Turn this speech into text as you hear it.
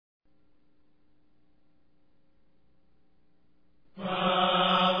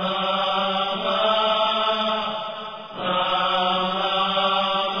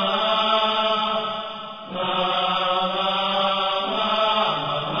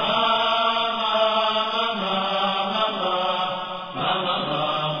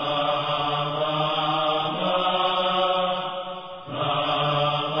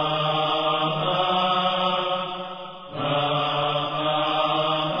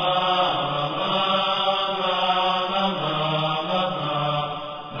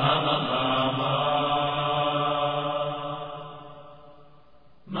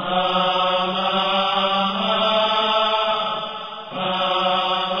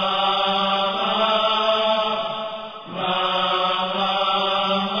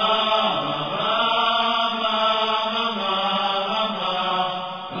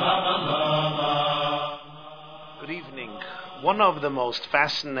of the most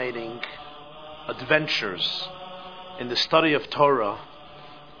fascinating adventures in the study of Torah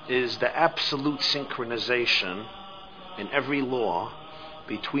is the absolute synchronization in every law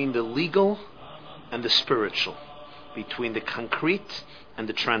between the legal and the spiritual, between the concrete and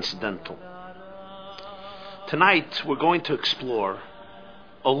the transcendental. Tonight we're going to explore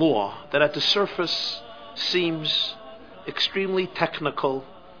a law that at the surface seems extremely technical,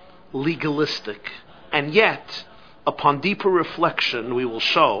 legalistic, and yet upon deeper reflection we will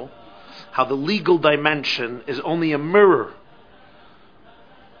show how the legal dimension is only a mirror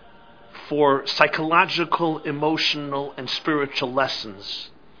for psychological, emotional, and spiritual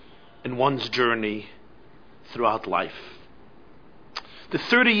lessons in one's journey throughout life. The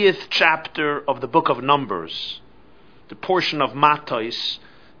 30th chapter of the book of Numbers, the portion of Matos,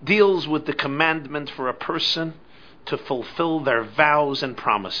 deals with the commandment for a person to fulfill their vows and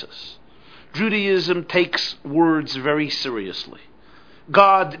promises. Judaism takes words very seriously.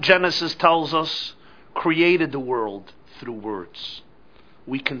 God, Genesis tells us, created the world through words.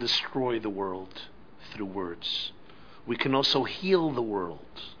 We can destroy the world through words. We can also heal the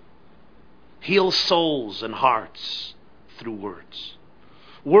world, heal souls and hearts through words.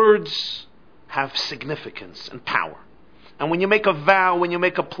 Words have significance and power. And when you make a vow, when you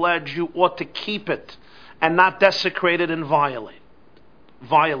make a pledge, you ought to keep it and not desecrate it and violate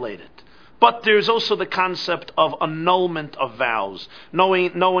it. But there's also the concept of annulment of vows,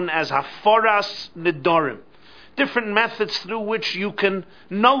 known as hafaras nidorim. Different methods through which you can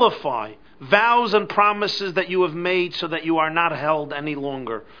nullify vows and promises that you have made so that you are not held any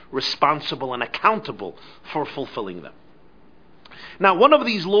longer responsible and accountable for fulfilling them. Now, one of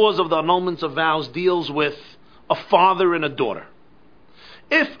these laws of the annulments of vows deals with a father and a daughter.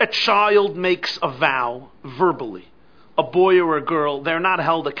 If a child makes a vow verbally, a boy or a girl, they're not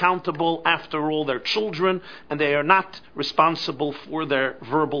held accountable. After all, they're children, and they are not responsible for their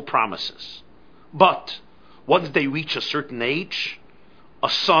verbal promises. But once they reach a certain age, a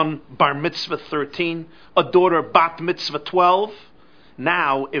son bar mitzvah 13, a daughter bat mitzvah 12,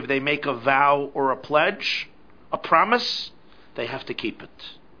 now if they make a vow or a pledge, a promise, they have to keep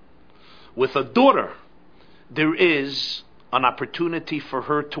it. With a daughter, there is an opportunity for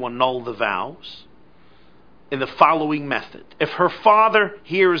her to annul the vows in the following method. If her father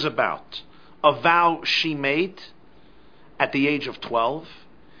hears about a vow she made at the age of 12,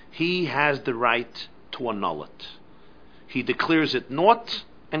 he has the right to annul it. He declares it naught,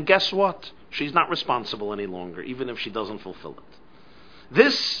 and guess what? She's not responsible any longer, even if she doesn't fulfill it.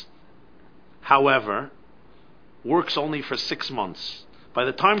 This, however, works only for 6 months. By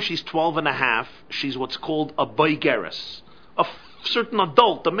the time she's 12 and a half, she's what's called a boigeres, a certain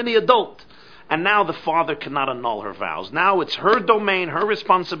adult, a mini adult. And now the father cannot annul her vows. Now it's her domain, her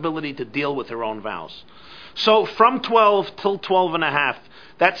responsibility to deal with her own vows. So from 12 till 12 and a half,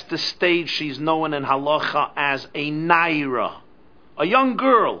 that's the stage she's known in halacha as a naira, a young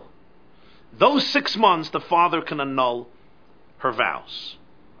girl. Those 6 months, the father can annul her vows.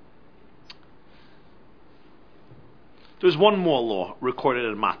 There's one more law recorded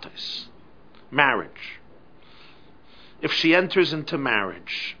in Matos: marriage. If she enters into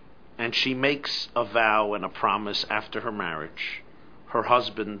marriage and she makes a vow and a promise after her marriage, her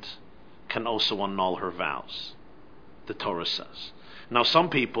husband can also annul her vows, the Torah says. Now, some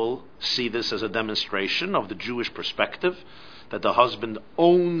people see this as a demonstration of the Jewish perspective, that the husband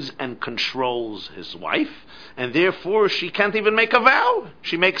owns and controls his wife, and therefore she can't even make a vow.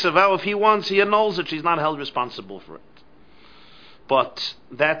 She makes a vow, if he wants, he annuls it. She's not held responsible for it. But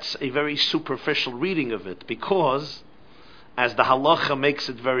that's a very superficial reading of it, because, as the halacha makes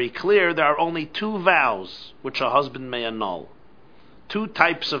it very clear, there are only 2 vows which a husband may annul. 2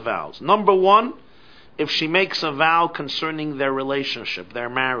 types of vows. Number 1, if she makes a vow concerning their relationship, their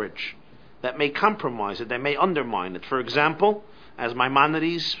marriage, that may compromise it, that may undermine it. For example, as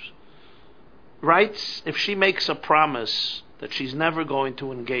Maimonides writes, if she makes a promise that she's never going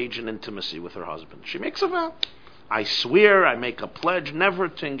to engage in intimacy with her husband, she makes a vow. I swear, I make a pledge never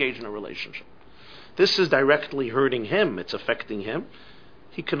to engage in a relationship. This is directly hurting him, it's affecting him.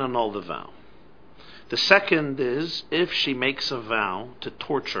 He can annul the vow. The second is if she makes a vow to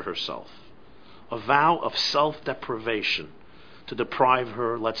torture herself, a vow of self-deprivation, to deprive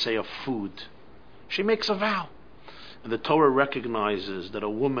her, let's say, of food. She makes a vow. And the Torah recognizes that a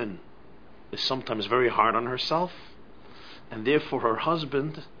woman is sometimes very hard on herself, and therefore her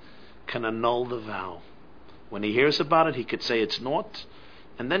husband can annul the vow. When he hears about it, he could say it's naught,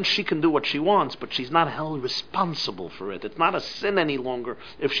 and then she can do what she wants, but she's not held responsible for it. It's not a sin any longer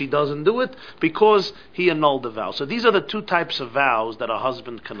if she doesn't do it, because he annulled the vow. So these are the 2 types of vows that a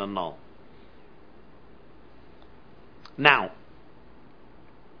husband can annul. Now,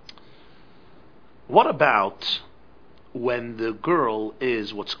 What about when the girl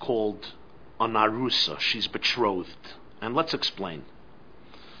is what's called an arusa? She's betrothed. And let's explain.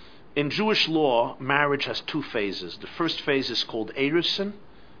 In Jewish law, marriage has two phases. The first phase is called erusin.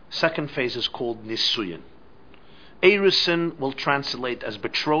 Second phase is called nisuyin. Erusin will translate as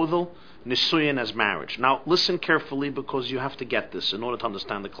betrothal, nisuyin as marriage. Now listen carefully because you have to get this in order to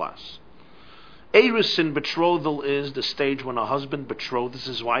understand the class. Erusin, betrothal, is the stage when a husband betroths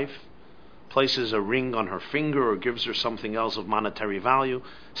his wife, places a ring on her finger or gives her something else of monetary value,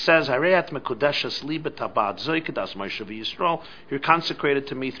 says, you're consecrated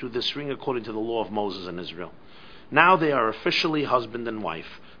to me through this ring according to the law of Moses in Israel. Now they are officially husband and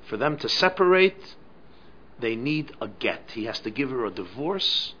wife. For them to separate, they need a get. He has to give her a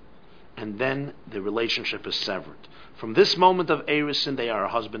divorce, and then the relationship is severed. From this moment of erusin, they are a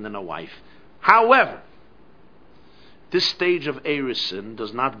husband and a wife. However, this stage of erusin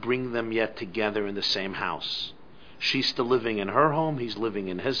does not bring them yet together in the same house. She's still living in her home, he's living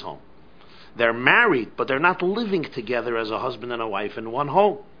in his home. They're married, but they're not living together as a husband and a wife in one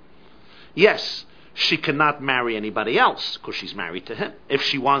home. Yes, she cannot marry anybody else because she's married to him. If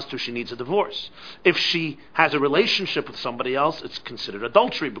she wants to, she needs a divorce. If she has a relationship with somebody else, it's considered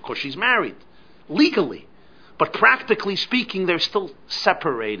adultery because she's married, legally. But practically speaking, they're still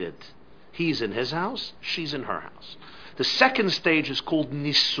separated. He's in his house, she's in her house. The second stage is called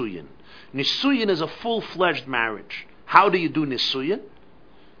nisuyin. Nisuyin is a full-fledged marriage. How do you do nisuyin?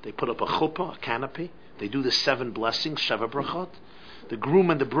 They put up a chuppah, a canopy. They do the 7 blessings, Sheva Brachot. The groom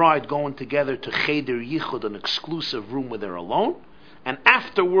and the bride go in together to Cheder Yichud, an exclusive room where they're alone. And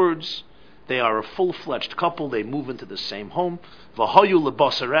afterwards, they are a full-fledged couple. They move into the same home. V'hayu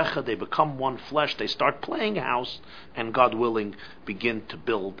lebasarecha, they become one flesh. They start playing house, and God willing, begin to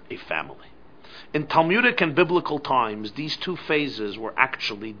build a family. In Talmudic and biblical times, these two phases were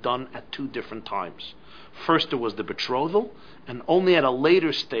actually done at 2 different times. First, there was the betrothal, and only at a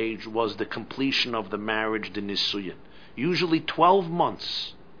later stage was the completion of the marriage, the nisuyin. Usually 12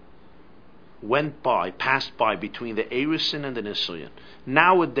 months passed by between the erusin and the nisuyin.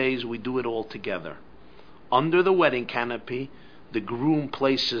 Nowadays, we do it all together. Under the wedding canopy, the groom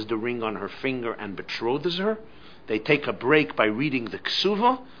places the ring on her finger and betroths her. They take a break by reading the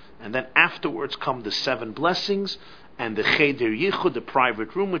ksuva, and then afterwards come the 7 blessings and the Cheder Yichud, the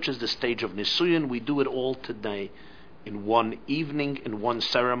private room, which is the stage of nisuyin. We do it all today in one evening, in one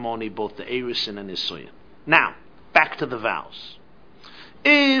ceremony, both the erusin and nisuyin. Now, back to the vows.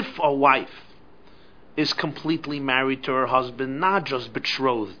 If a wife is completely married to her husband, not just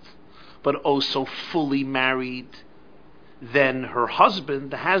betrothed, but also fully married, then her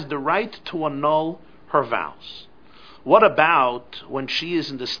husband has the right to annul her vows. What about when she is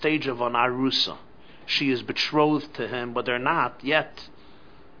in the stage of an arusa? She is betrothed to him, but they're not yet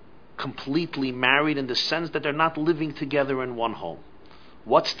completely married in the sense that they're not living together in one home.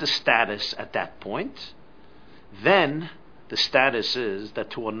 What's the status at that point? Then the status is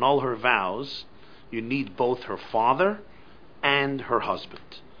that to annul her vows, you need both her father and her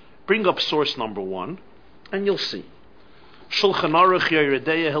husband. Bring up source number 1, and you'll see. Shulchan Aruch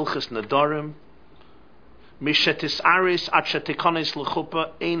Yeridea Hilchos Nedarim Mishetis Aris at Shetikonis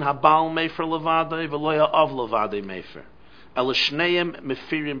L'chuppah Ein Habal Mefer Levadei V'lo Ha'av Levadei Mefer El Shneim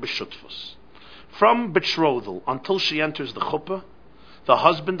Mefirim B'shutfus. From betrothal until she enters the chuppah, the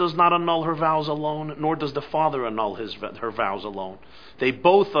husband does not annul her vows alone, nor does the father annul her vows alone. They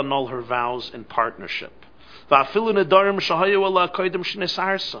both annul her vows in partnership. They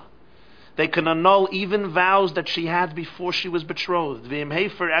can annul even vows that she had before she was betrothed.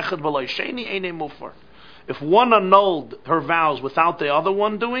 If one annulled her vows without the other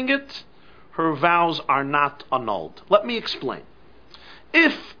one doing it, her vows are not annulled. Let me explain.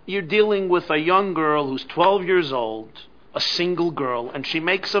 If you're dealing with a young girl who's 12 years old, a single girl, and she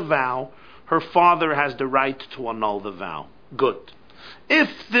makes a vow, her father has the right to annul the vow. Good.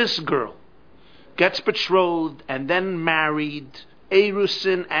 If this girl gets betrothed and then married,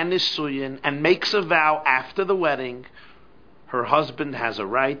 erusin and nisuyin, and makes a vow after the wedding, her husband has a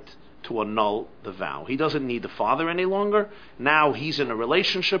right to annul the vow. He doesn't need the father any longer. Now he's in a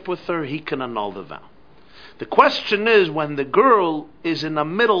relationship with her, he can annul the vow. The question is, when the girl is in a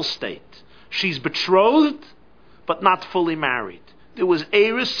middle state, she's betrothed, but not fully married. There was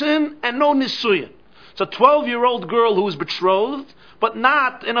erusin and no nisuyin. It's a 12-year-old girl who is betrothed, but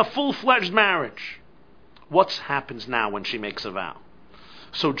not in a full-fledged marriage. What happens now when she makes a vow?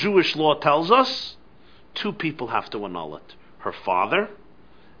 So Jewish law tells us 2 people have to annul it. Her father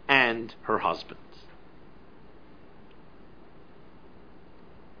and her husband.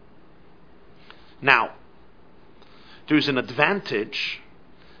 Now, there's an advantage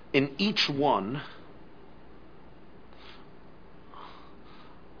in each one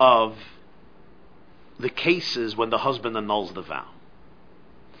of the cases when the husband annuls the vow.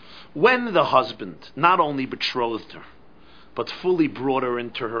 When the husband not only betrothed her, but fully brought her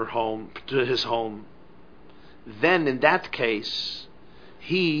into his home, then in that case,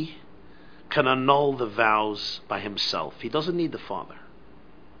 he can annul the vows by himself. He doesn't need the father.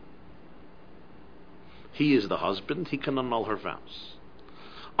 He is the husband, he can annul her vows.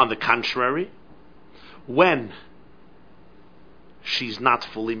 On the contrary, when she's not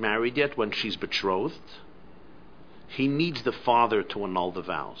fully married yet, when she's betrothed, he needs the father to annul the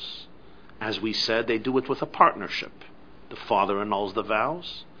vows. As we said, they do it with a partnership. The father annuls the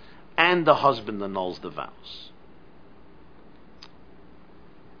vows, and the husband annuls the vows.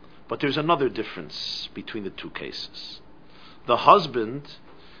 But there's another difference between the two cases. The husband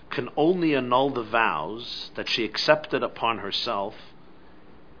can only annul the vows that she accepted upon herself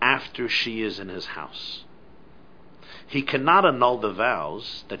after she is in his house. He cannot annul the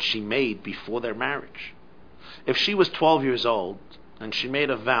vows that she made before their marriage. If she was 12 years old and she made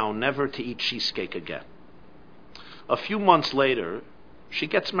a vow never to eat cheesecake again, a few months later, she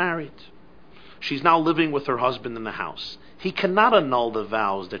gets married. She's now living with her husband in the house. He cannot annul the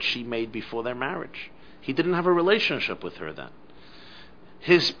vows that she made before their marriage. He didn't have a relationship with her then.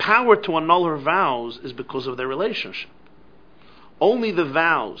 His power to annul her vows is because of their relationship. Only the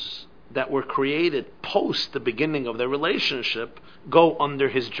vows that were created post the beginning of their relationship go under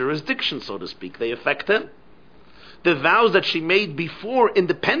his jurisdiction, so to speak. They affect him. The vows that she made before,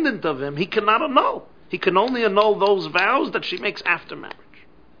 independent of him, he cannot annul. He can only annul those vows that she makes after marriage.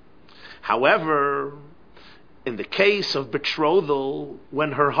 However, in the case of betrothal,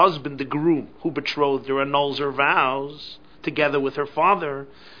 when her husband, the groom who betrothed her, annuls her vows together with her father,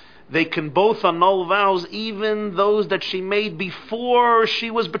 they can both annul vows, even those that she made before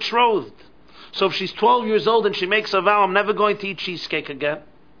she was betrothed. So if she's 12 years old and she makes a vow, I'm never going to eat cheesecake again,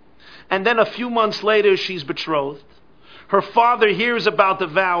 and then a few months later she's betrothed, her father hears about the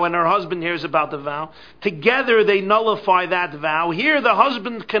vow and her husband hears about the vow, together they nullify that vow. Here the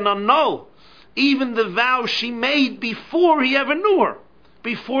husband can annul even the vow she made before he ever knew her,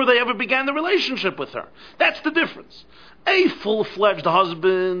 before they ever began the relationship with her. That's the difference. A full-fledged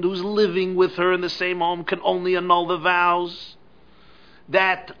husband who's living with her in the same home can only annul the vows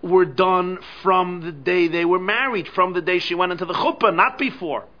that were done from the day they were married, from the day she went into the chuppah, not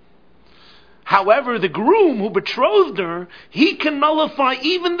before. However, the groom who betrothed her, he can nullify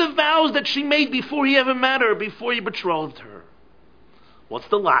even the vows that she made before he ever met her, before he betrothed her. What's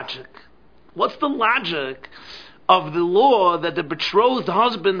the logic? What's the logic of the law that the betrothed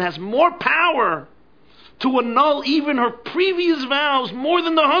husband has more power to annul even her previous vows more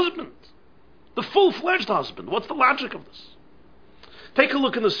than the husband, the full-fledged husband? What's the logic of this? Take a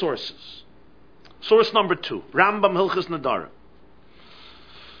look in the sources. Source number 2, Rambam Hilchos Nedarim.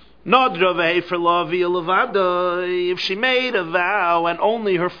 Nadra ve'efer lavi levada, if she made a vow and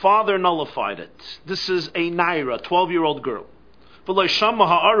only her father nullified it. This is a naira, 12-year-old girl.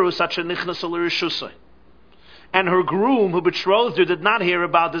 And her groom who betrothed her did not hear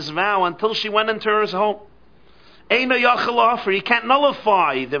about this vow until she went into her home. He can't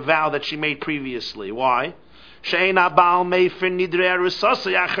nullify the vow that she made previously. Why?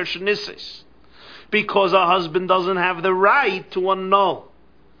 Because a husband doesn't have the right to annul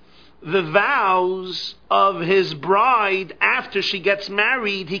the vows of his bride after she gets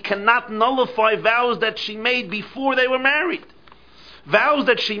married. He cannot nullify vows that she made before they were married. Vows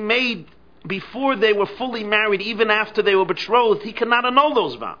that she made before they were fully married, even after they were betrothed, he cannot annul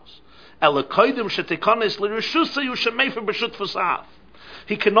those vows.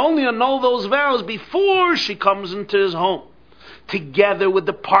 He can only annul those vows before she comes into his home. Together with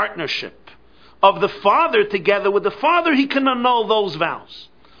the partnership of the father, together with the father, he can annul those vows.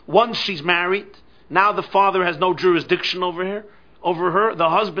 Once she's married, now the father has no jurisdiction over her, the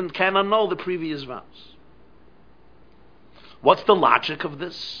husband can annul the previous vows. What's the logic of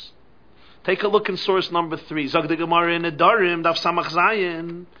this? Take a look in source number 3. Zog the Gemara in Nedarim, Daf Samach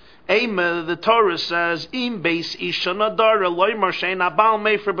Zayin. Eime, the Torah says, Im beis isha nadara loymar shein abal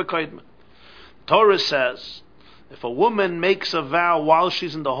mefer b'koidmen. Torah says, if a woman makes a vow while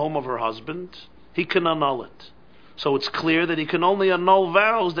she's in the home of her husband, he can annul it. So it's clear that he can only annul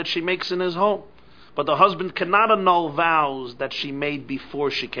vows that she makes in his home. But the husband cannot annul vows that she made before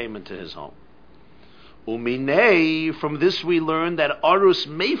she came into his home. Uminei, from this we learn that arus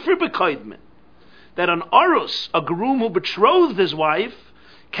mefer b'koidmen, that an arus, a groom who betrothed his wife,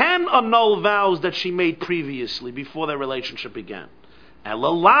 can annul vows that she made previously, before their relationship began.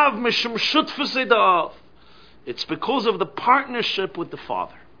 Elalav mishum shutfus edav. It's because of the partnership with the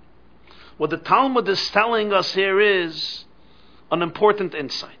father. What the Talmud is telling us here is, an important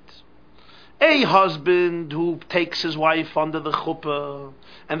insight. A husband who takes his wife under the chuppah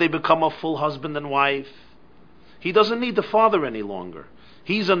and they become a full husband and wife, he doesn't need the father any longer.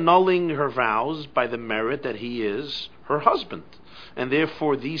 He's annulling her vows by the merit that he is her husband. And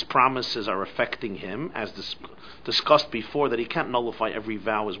therefore these promises are affecting him, as discussed before, that he can't nullify every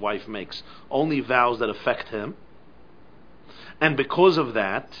vow his wife makes, only vows that affect him. And because of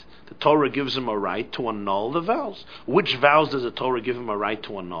that, the Torah gives him a right to annul the vows. Which vows does the Torah give him a right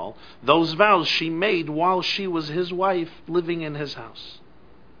to annul? Those vows she made while she was his wife, living in his house.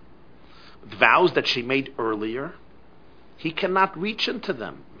 Vows that she made earlier, he cannot reach into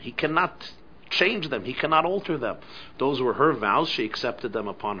them. He cannot change them. He cannot alter them. Those were her vows. She accepted them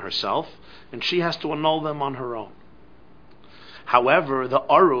upon herself, and she has to annul them on her own. However, the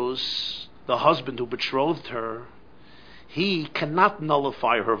Arus, the husband who betrothed her, he cannot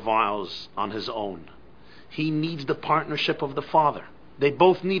nullify her vows on his own. He needs the partnership of the father. They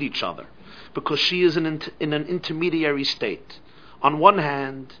both need each other, because she is in an intermediary state. On one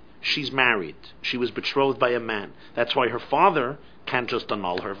hand, she's married. She was betrothed by a man. That's why her father can't just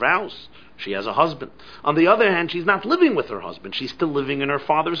annul her vows. She has a husband. On the other hand, she's not living with her husband. She's still living in her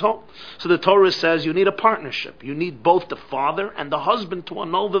father's home. So the Torah says you need a partnership. You need both the father and the husband to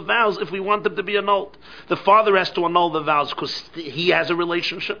annul the vows if we want them to be annulled. The father has to annul the vows because he has a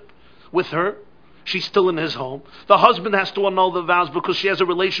relationship with her. She's still in his home. The husband has to annul the vows because she has a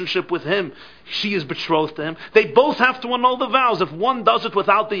relationship with him. She is betrothed to him. They both have to annul the vows. If one does it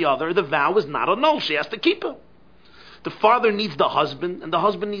without the other, the vow is not annulled. She has to keep it. The father needs the husband, and the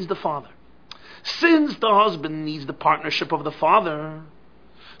husband needs the father. Since the husband needs the partnership of the father,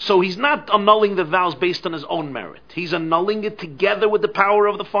 so he's not annulling the vows based on his own merit. He's annulling it together with the power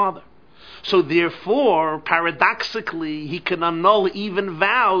of the father. So therefore, paradoxically, he can annul even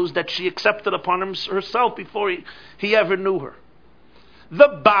vows that she accepted upon herself before he ever knew her.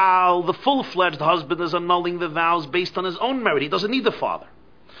 The Baal, the full-fledged husband, is annulling the vows based on his own merit. He doesn't need the father.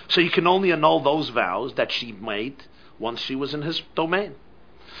 So he can only annul those vows that she made once she was in his domain.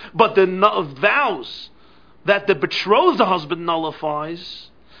 But the vows that the betrothed husband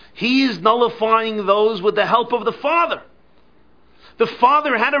nullifies, he is nullifying those with the help of the father. The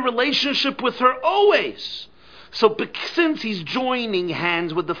father had a relationship with her always. So since he's joining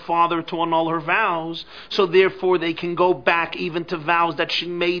hands with the father to annul her vows, so therefore they can go back even to vows that she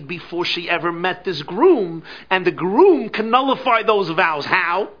made before she ever met this groom, and the groom can nullify those vows.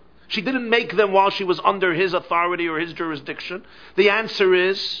 How? She didn't make them while she was under his authority or his jurisdiction. The answer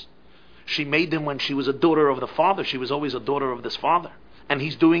is, she made them when she was a daughter of the father. She was always a daughter of this father. And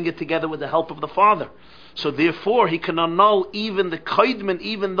he's doing it together with the help of the father. So therefore, he can annul even the kaidman,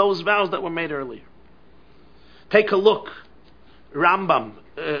 even those vows that were made earlier. Take a look. Rambam,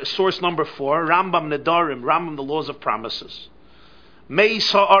 source number 4. Rambam Nedarim, Rambam, the laws of promises. Mei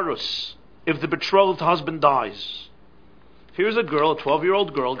Sa'arus, if the betrothed husband dies. Here's a girl, a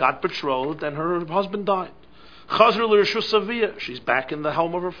 12-year-old girl, got betrothed and her husband died. Chazar l'reshus aviyah, she's back in the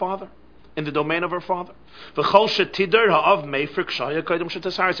home of her father, in the domain of her father. V'chol shetider ha'av meifrik shaya kaidum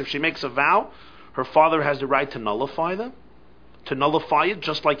shetasaris. If she makes a vow, her father has the right to nullify them, to nullify it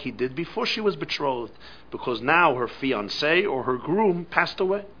just like he did before she was betrothed, because now her fiancé or her groom passed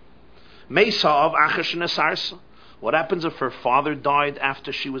away. Meisa'av acher shenesarsa. What happens if her father died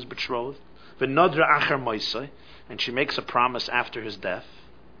after she was betrothed? V'nadra acher moisei. And she makes a promise after his death.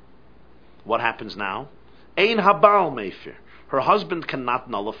 What happens now? Ein habal meifir. Her husband cannot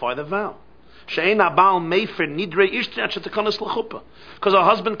nullify the vow. She'ein habal meifir nidrei ishti at shetekanas l'chuppah. Because her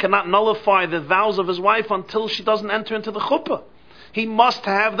husband cannot nullify the vows of his wife until she doesn't enter into the chuppah. He must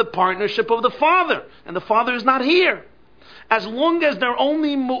have the partnership of the father, and the father is not here. As long as they're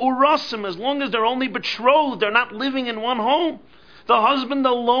only mu'urasim, as long as they're only betrothed, they're not living in one home. The husband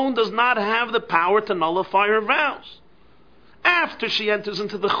alone does not have the power to nullify her vows. After she enters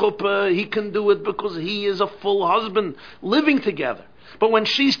into the chuppah, he can do it because he is a full husband living together. But when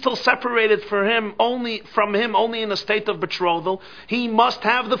she's still separated from him only in a state of betrothal, he must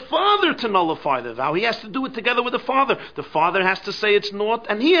have the father to nullify the vow. He has to do it together with the father. The father has to say it's naught,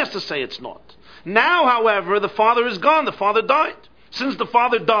 and he has to say it's naught. Now, however, the father is gone. The father died. Since the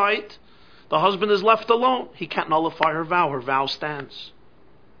father died, the husband is left alone. He can't nullify her vow. Her vow stands.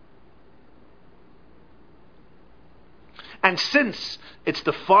 And since it's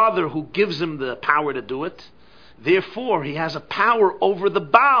the father who gives him the power to do it, therefore he has a power over the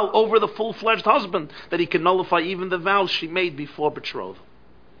Baal, over the full-fledged husband, that he can nullify even the vows she made before betrothal.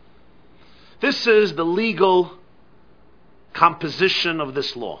 This is the legal composition of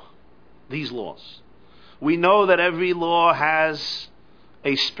this law, these laws. We know that every law has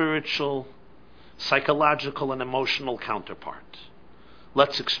a spiritual psychological and emotional counterpart.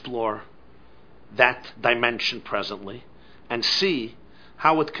 Let's explore that dimension presently and see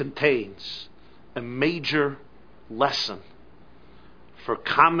how it contains a major lesson for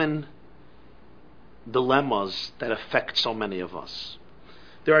common dilemmas that affect so many of us.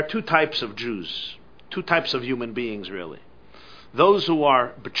 There are two types of Jews, two types of human beings really. Those who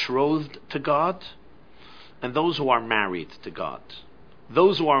are betrothed to God and those who are married to God.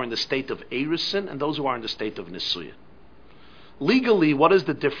 Those who are in the state of Erusin and those who are in the state of Nisuya. Legally, what is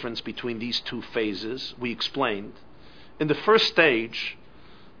the difference between these two phases? We explained. In the first stage,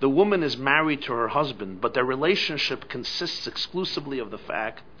 the woman is married to her husband, but their relationship consists exclusively of the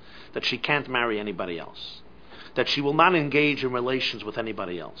fact that she can't marry anybody else, that she will not engage in relations with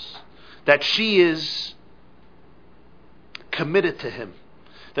anybody else, that she is committed to him.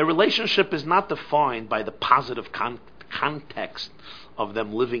 Their relationship is not defined by the positive context of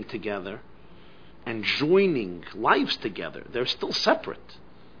them living together and joining lives together. They're still separate.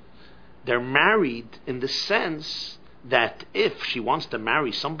 They're married in the sense that if she wants to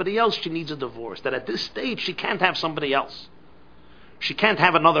marry somebody else, she needs a divorce. That at this stage, she can't have somebody else. She can't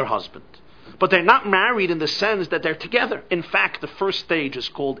have another husband. But they're not married in the sense that they're together. In fact, the first stage is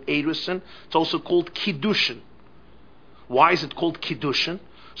called Erusin. It's also called Kiddushin. Why is it called Kiddushin?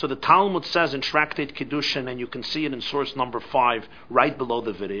 So the Talmud says in Tractate Kiddushin, and you can see it in source number 5 right below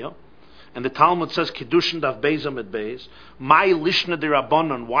the video. And the Talmud says, Kiddushin daf beis amid beis. My lishna de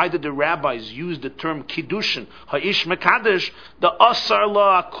rabbanon. Why did the rabbis use the term Kiddushin? Ha'ish mekadesh, the asar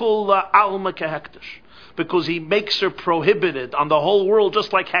la akul la alma kehekdesh. Because he makes her prohibited on the whole world,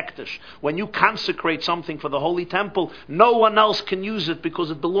 just like hekdesh. When you consecrate something for the holy temple, no one else can use it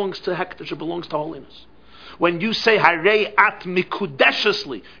because it belongs to hekdesh, it belongs to holiness. When you say, Harei at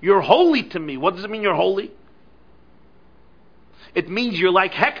mikudeshesli, you're holy to me. What does it mean you're holy? It means you're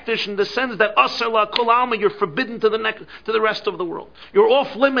like hekdesh in the sense that asar la kol alma, you're forbidden to the rest of the world. You're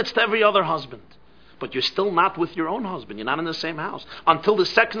off limits to every other husband. But you're still not with your own husband. You're not in the same house. Until the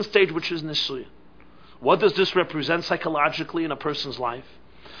second stage, which is nisuya. What does this represent psychologically in a person's life?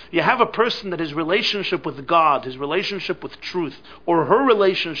 You have a person that his relationship with God, his relationship with truth, or her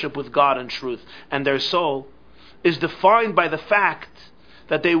relationship with God and truth, and their soul, is defined by the fact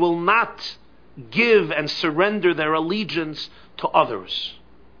that they will not give and surrender their allegiance to others,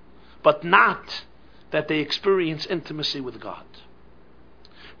 but not that they experience intimacy with God.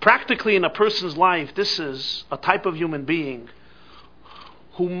 Practically in a person's life, this is a type of human being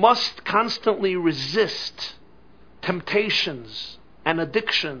who must constantly resist temptations and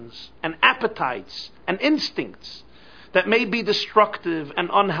addictions and appetites and instincts that may be destructive and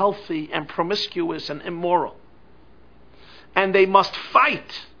unhealthy and promiscuous and immoral. And they must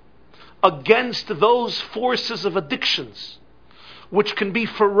fight against those forces of addictions which can be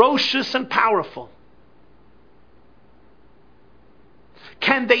ferocious and powerful.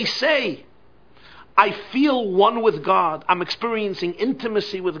 Can they say, I feel one with God, I'm experiencing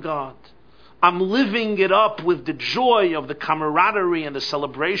intimacy with God, I'm living it up with the joy of the camaraderie and the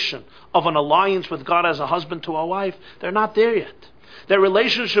celebration of an alliance with God as a husband to a wife? They're not there yet. Their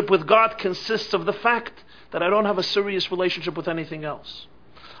relationship with God consists of the fact that I don't have a serious relationship with anything else.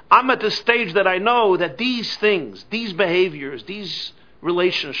 I'm at the stage that I know that these things, these behaviors, these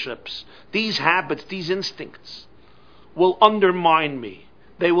relationships, these habits, these instincts will undermine me.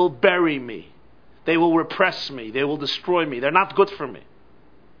 They will bury me. They will repress me. They will destroy me. They're not good for me.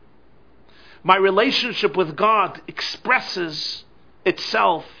 My relationship with God expresses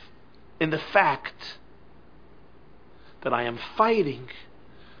itself in the fact that I am fighting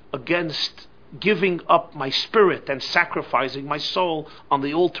against giving up my spirit and sacrificing my soul on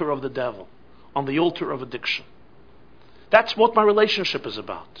the altar of the devil, on the altar of addiction. That's what my relationship is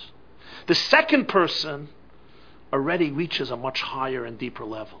about. The second person already reaches a much higher and deeper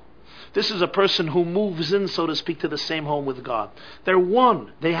level. This is a person who moves in, so to speak, to the same home with God. They're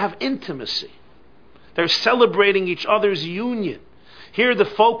one. They have intimacy. They're celebrating each other's union. Here the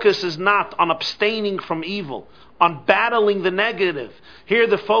focus is not on abstaining from evil, on battling the negative. Here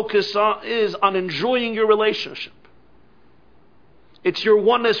the focus is on enjoying your relationship. It's your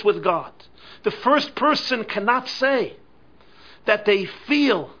oneness with God. The first person cannot say that they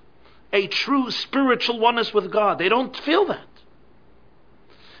feel a true spiritual oneness with God. They don't feel that.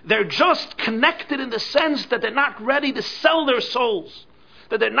 They're just connected in the sense that they're not ready to sell their souls,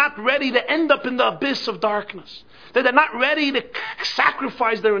 that they're not ready to end up in the abyss of darkness, that they're not ready to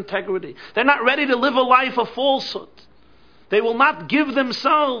sacrifice their integrity. They're not ready to live a life of falsehood. They will not give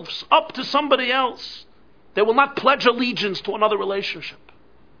themselves up to somebody else. They will not pledge allegiance to another relationship.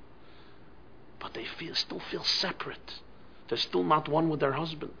 But they still feel separate. They're still not one with their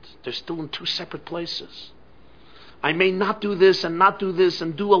husband. They're still in two separate places. I may not do this and not do this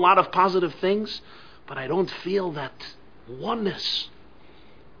and do a lot of positive things, but I don't feel that oneness.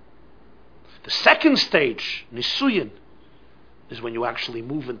 The second stage, nisuyin, is when you actually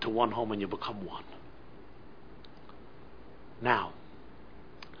move into one home and you become one. Now,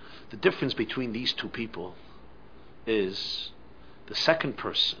 the difference between these two people is the second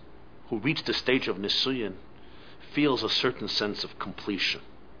person who reached the stage of nisuyin feels a certain sense of completion.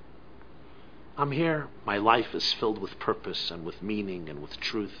 I'm here, my life is filled with purpose and with meaning and with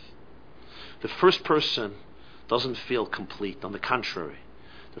truth. The first person doesn't feel complete. On the contrary,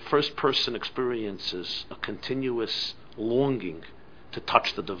 the first person experiences a continuous longing to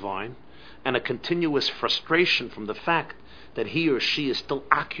touch the divine and a continuous frustration from the fact that he or she is still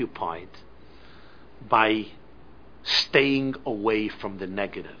occupied by staying away from the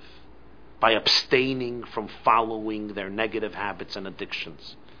negative, by abstaining from following their negative habits and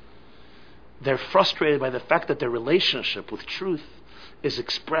addictions. They're frustrated by the fact that their relationship with truth is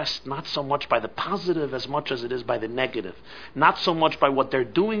expressed not so much by the positive as much as it is by the negative. Not so much by what they're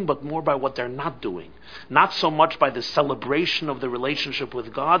doing, but more by what they're not doing. Not so much by the celebration of the relationship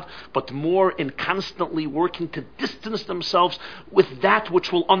with God, but more in constantly working to distance themselves with that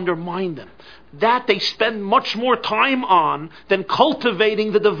which will undermine them. That they spend much more time on than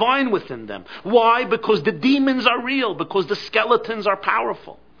cultivating the divine within them. Why? Because the demons are real, because the skeletons are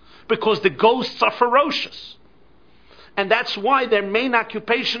powerful, because the ghosts are ferocious. And that's why their main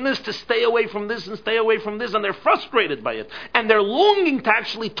occupation is to stay away from this and stay away from this, and they're frustrated by it. And they're longing to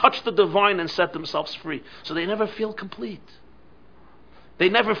actually touch the divine and set themselves free. So they never feel complete. They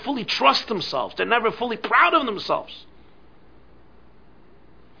never fully trust themselves. They're never fully proud of themselves.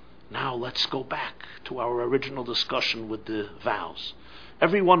 Now let's go back to our original discussion with the vows.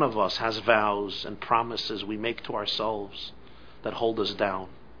 Every one of us has vows and promises we make to ourselves that hold us down.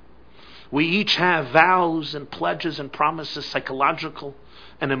 We each have vows and pledges and promises, psychological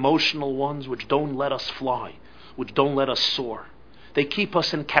and emotional ones, which don't let us fly, which don't let us soar. They keep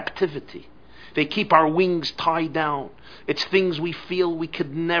us in captivity. They keep our wings tied down. It's things we feel we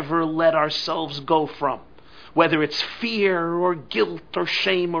could never let ourselves go from. Whether it's fear or guilt or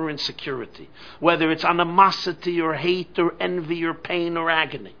shame or insecurity. Whether it's animosity or hate or envy or pain or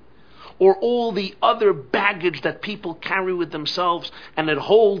agony. Or all the other baggage that people carry with themselves, and it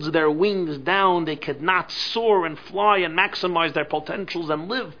holds their wings down. They could not soar and fly and maximize their potentials and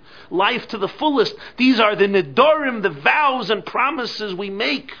live life to the fullest. These are the nidorim, the vows and promises we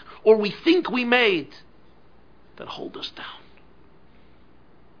make, or we think we made, that hold us down.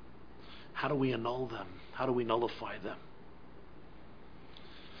 How do we annul them? How do we nullify them?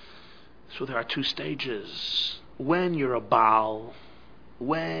 So there are two stages. When you're a Baal,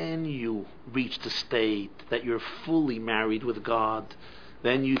 when you reach the state that you're fully married with God,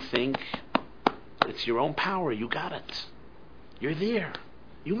 then you think it's your own power. You got it. You're there.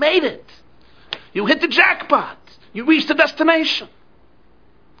 You made it. You hit the jackpot. You reached the destination.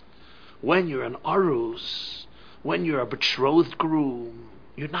 When you're an aruz, when you're a betrothed groom,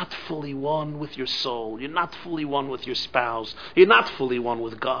 you're not fully one with your soul. You're not fully one with your spouse. You're not fully one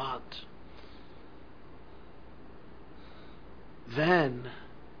with God. Then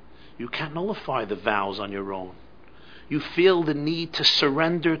you can't nullify the vows on your own. You feel the need to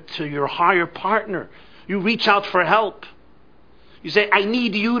surrender to your higher partner. You reach out for help. You say, I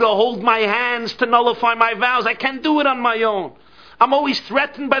need you to hold my hands to nullify my vows. I can't do it on my own. I'm always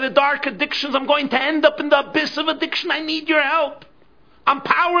threatened by the dark addictions. I'm going to end up in the abyss of addiction. I need your help. I'm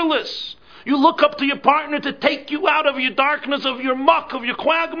powerless. You look up to your partner to take you out of your darkness, of your muck, of your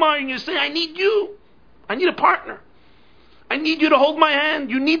quagmire, and you say, I need you. I need a partner. I need you to hold my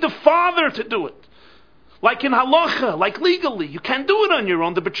hand. You need the father to do it. Like in halacha, like legally. You can't do it on your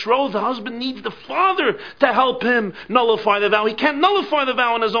own. The betrothed, the husband needs the father to help him nullify the vow. He can't nullify the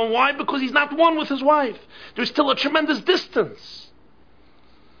vow on his own. Why? Because he's not one with his wife. There's still a tremendous distance.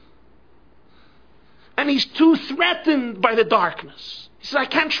 And he's too threatened by the darkness. He says, I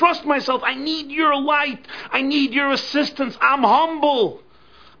can't trust myself. I need your light. I need your assistance. I'm humble.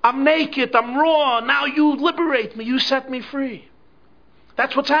 I'm naked, I'm raw, now you liberate me, you set me free.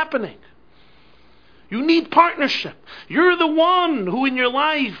 That's what's happening. You need partnership. You're the one who in your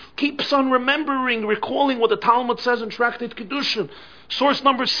life keeps on remembering, recalling what the Talmud says in Tractate Kedushin, source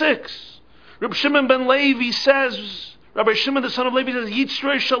number 6. Rabbi Shimon ben Levi says, Rabbi Shimon the son of Levi says,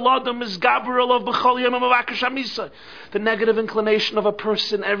 Yitzrei Shaladam is Gabriel of B'chol Yom HaMavakesh HaMisa. The negative inclination of a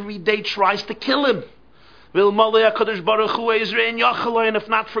person every day tries to kill him. And if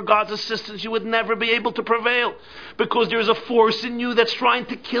not for God's assistance, you would never be able to prevail. Because there's a force in you that's trying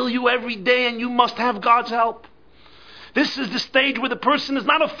to kill you every day, and you must have God's help. This is the stage where the person is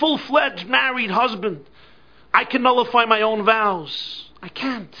not a full-fledged married husband. I can nullify my own vows. I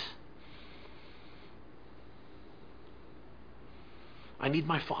can't. I need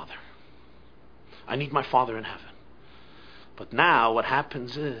my Father. I need my Father in heaven. But now what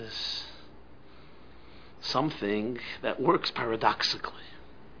happens is something that works paradoxically.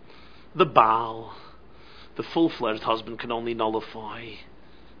 The Baal, the full-fledged husband, can only nullify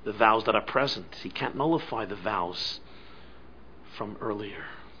the vows that are present. He can't nullify the vows from earlier.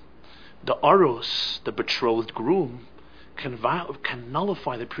 The Aros, the betrothed groom, can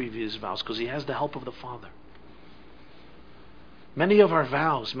nullify the previous vows because he has the help of the Father. Many of our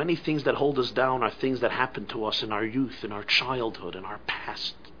vows, many things that hold us down are things that happened to us in our youth, in our childhood, in our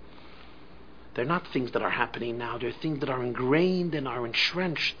past. They're not things that are happening now. They're things that are ingrained and are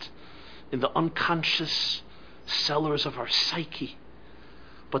entrenched in the unconscious cellars of our psyche.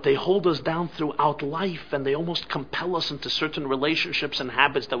 But they hold us down throughout life, and they almost compel us into certain relationships and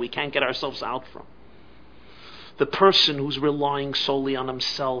habits that we can't get ourselves out from. The person who's relying solely on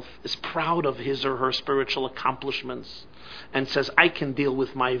himself is proud of his or her spiritual accomplishments and says, I can deal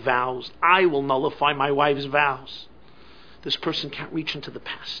with my vows. I will nullify my wife's vows. This person can't reach into the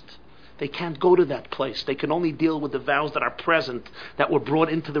past. They can't go to that place. They can only deal with the vows that are present, that were brought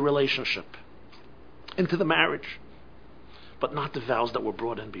into the relationship, into the marriage, but not the vows that were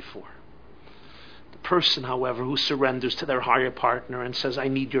brought in before. The person, however, who surrenders to their higher partner and says, I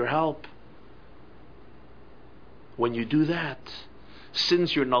need your help. When you do that,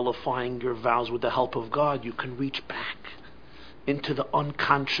 since you're nullifying your vows with the help of God, you can reach back into the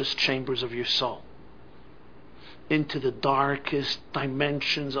unconscious chambers of your soul, into the darkest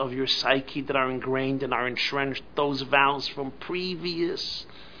dimensions of your psyche that are ingrained and are entrenched, those vows from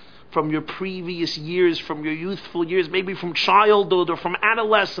your previous years, from your youthful years, maybe from childhood or from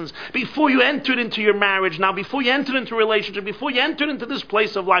adolescence, before you entered into your marriage, now before you entered into a relationship, before you entered into this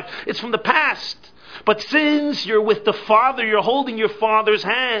place of life. It's from the past. But since you're with the Father, you're holding your Father's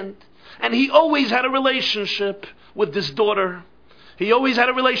hand. And He always had a relationship with this daughter. He always had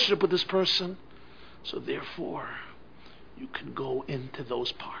a relationship with this person. So therefore, you can go into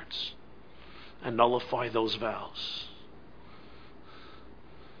those parts and nullify those vows.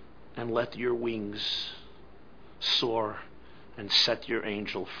 And let your wings soar and set your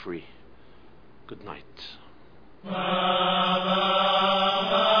angel free. Good night.